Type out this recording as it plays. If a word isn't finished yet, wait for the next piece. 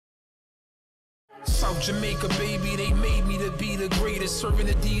South Jamaica, baby, they made me to be the greatest. Serving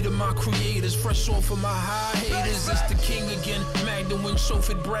the deed of my creators. Fresh off of my high haters. It's the king again. Magda Wing,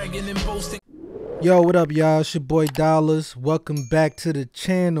 chauffeured, bragging and boasting. Yo, what up, y'all? It's your boy Dollars. Welcome back to the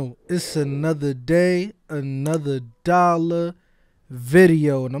channel. It's another day, another dollar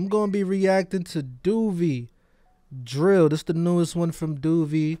video. And I'm going to be reacting to Duvy. Drill. This is the newest one from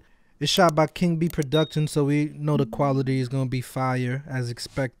Duvy. It's shot by King B Productions, so we know the quality is going to be fire, as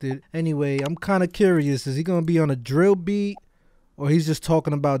expected. Anyway, I'm kind of curious. Is he going to be on a drill beat? Or he's just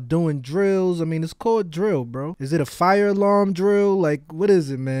talking about doing drills? I mean, it's called drill, bro. Is it a fire alarm drill? Like, what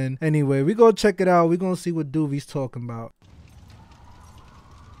is it, man? Anyway, we gonna check it out. We gonna see what Duvy's talking about.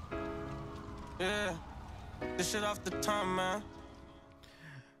 Yeah, this shit off the tongue, man.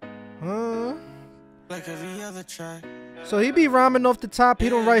 Huh? Like every other track. So he be rhyming off the top. He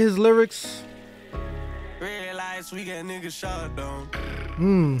don't write his lyrics. Realize we get niggas shot down.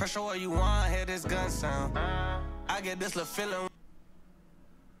 Pressure what you want, hear this gun sound. I get this little feeling.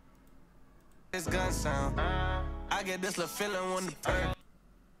 This gun sound. I get this little feeling when the perk.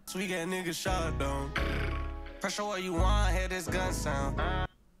 So we get niggas shot down. Pressure what you want, hear this gun sound.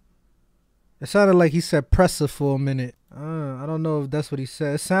 It sounded like he said presser for a minute. I don't know if that's what he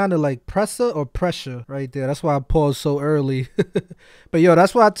said. It sounded like presser or pressure right there. That's why I paused so early. But yo,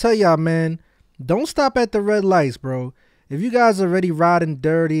 that's why I tell y'all, man, don't stop at the red lights, bro. If you guys already riding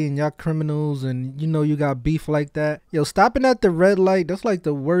dirty and y'all criminals and you know you got beef like that, yo, stopping at the red light, that's like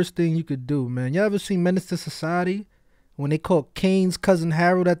the worst thing you could do, man. Y'all ever seen Menace to Society? When they caught Kane's cousin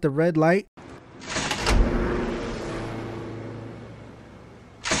Harold at the red light?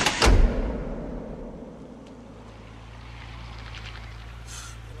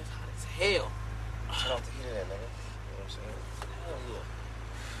 Hell. Turn off the heat of that, nigga. You know what I'm saying? Hell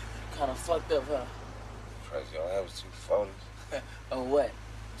yeah. Kinda fucked up, huh? Crazy, yo, that was 240s. Oh, what?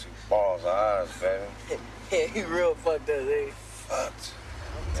 2 balls of eyes, baby. Yeah, he real fucked up, eh? Fucked.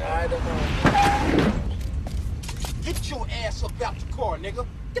 I'm tired of him. Get your ass up out the car, nigga.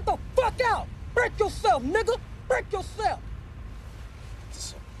 Get the fuck out. Break yourself, nigga. Break yourself.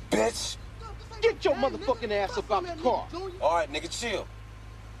 This a bitch. Get your motherfucking ass up out the car. All right, nigga, chill.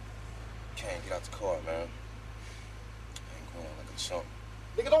 Can't get out the car, man. I ain't going like a chump.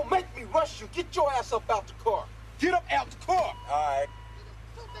 Nigga, don't make me rush you. Get your ass up out the car. Get up out the car. All right.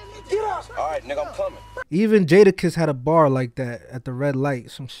 Get up. All right, nigga, I'm coming. Even Jadakiss had a bar like that at the red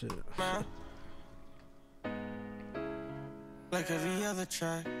light, some shit. Man. Like every other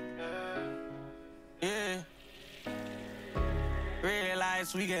track. Yeah.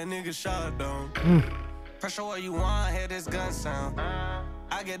 Realize we get niggas shot down. Pressure what you want, hear this gun sound.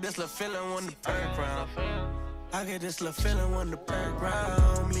 I get this little feeling when the perk round. I get this little feeling when the perk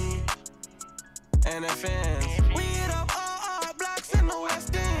round me. And the fans. We hit up all blocks in the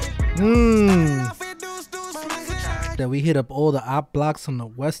West End. That we hit up all the op blocks on the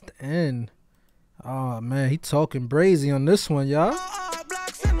West End. Oh man, he talking brazy on this one, y'all.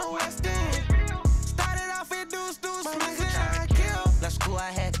 Blocks in the West End. Started off with deuce, niggas trying to kill. That's cool,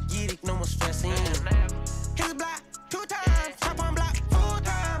 I had to get it, no more stressing. His block 2 times, shop on block 4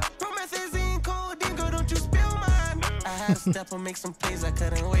 times. Promethazine, codeine, girl, don't you spill mine. I had to step and make some plays, I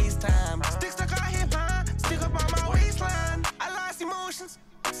couldn't waste time. Stick stuck on hip hop, stick up on my waistline. I lost emotions,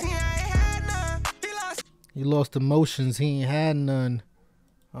 see I ain't had none. He lost emotions, he ain't had none.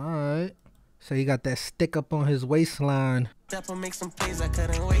 Alright. So he got that stick up on his waistline. Step and make some plays, I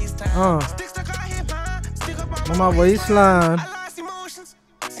couldn't waste time. Stick stuck on hip hop, stick up on my waistline. I lost emotions,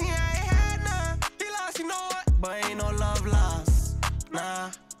 see I ain't had none. He lost, you know what? But ain't no love lost. Nah,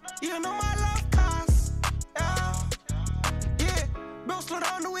 you know my love costs. Yeah, bro, slow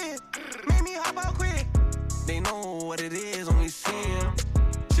down the whip. Made me hop out quick. They know what it is when we see him.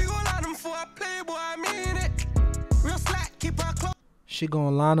 She gon' line them for a playboy, I mean it. Real slack, keep her close. She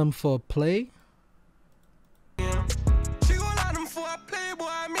gonna line him for a play? She gon' line him for a playboy,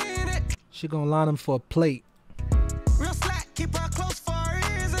 I mean it. She gonna line him for a plate. Real slack, keep her close for a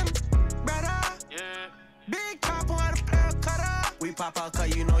reason. Brother, yeah. Big top on the player cutter. We pop out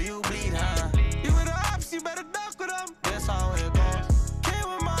cut, you know you bleed, huh? You with the ops, you better duck with them. That's how it goes. Came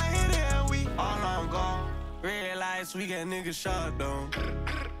with my hit and we all on go. Realize we get niggas shot down.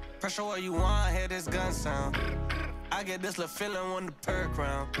 Pressure what you want, hear this gun sound. I get this little feeling when the perk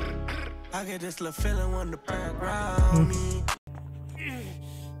round. I get this little feeling when the perk round me.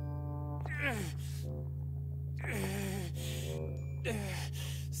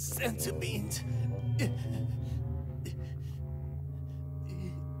 Centimeter.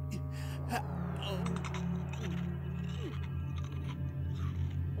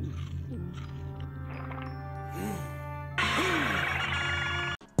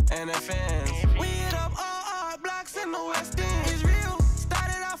 And the fans. We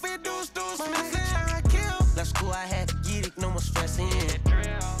I had to get it, no more stressing.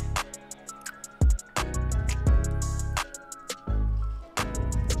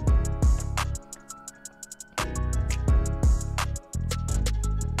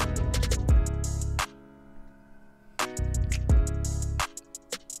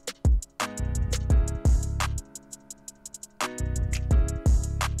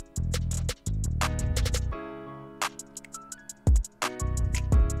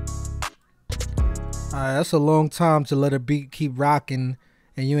 Alright, that's a long time to let a beat keep rocking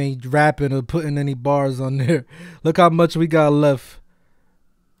and you ain't rapping or putting any bars on there. Look how much we got left.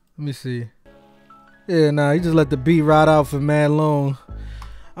 Let me see. Yeah, nah, you just let the beat ride out for mad long.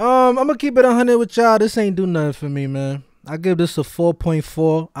 I'm gonna keep it 100 with y'all. This ain't do nothing for me, man. I give this a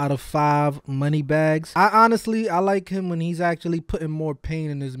 4.4 out of 5 money bags. I like him when he's actually putting more pain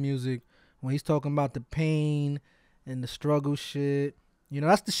in his music. When he's talking about the pain and the struggle shit. You know,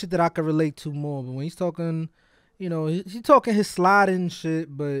 that's the shit that I can relate to more. But when he's talking, you know, he's talking his sliding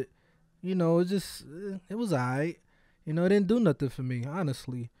shit, but, you know, it was alright. You know, it didn't do nothing for me,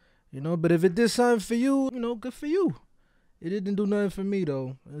 honestly. You know, but if it did something for you, you know, good for you. It didn't do nothing for me,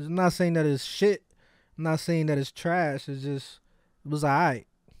 though. I'm not saying that it's shit. I'm not saying that it's trash. It was alright.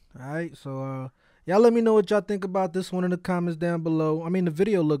 Alright, so, y'all let me know what y'all think about this one in the comments down below. I mean, the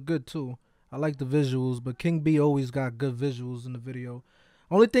video looked good, too. I like the visuals, but King B always got good visuals in the video.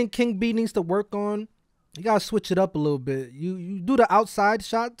 Only thing King B needs to work on, you gotta switch it up a little bit. You do the outside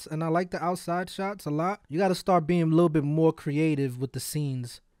shots, and I like the outside shots a lot. You gotta start being a little bit more creative with the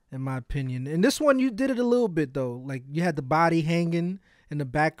scenes, in my opinion. And this one, you did it a little bit, though. Like, you had the body hanging in the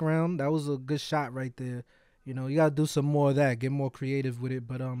background. That was a good shot right there. You know, you gotta do some more of that. Get more creative with it.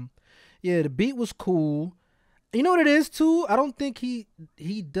 But, yeah, the beat was cool. You know what it is, too? I don't think he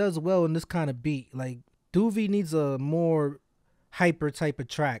does well in this kind of beat. Like, Duvy needs a more hyper type of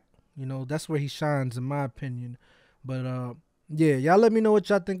track. You know, that's where he shines, in my opinion. But, yeah, y'all let me know what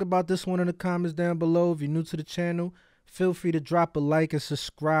y'all think about this one in the comments down below. If you're new to the channel, feel free to drop a like and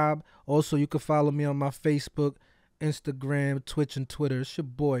subscribe. Also, you can follow me on my Facebook, Instagram, Twitch, and Twitter. It's your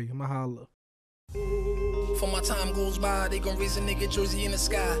boy. I'ma holla. For my time goes by, they gon' raise a nigga jersey in the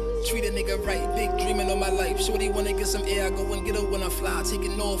sky. Treat a nigga right, big dreaming on my life. Shorty wanna get some air, I go and get her when I fly.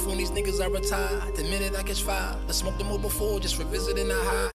 Taking off when these niggas I retire. The minute I catch fire, I smoked them all before, just revisiting the high.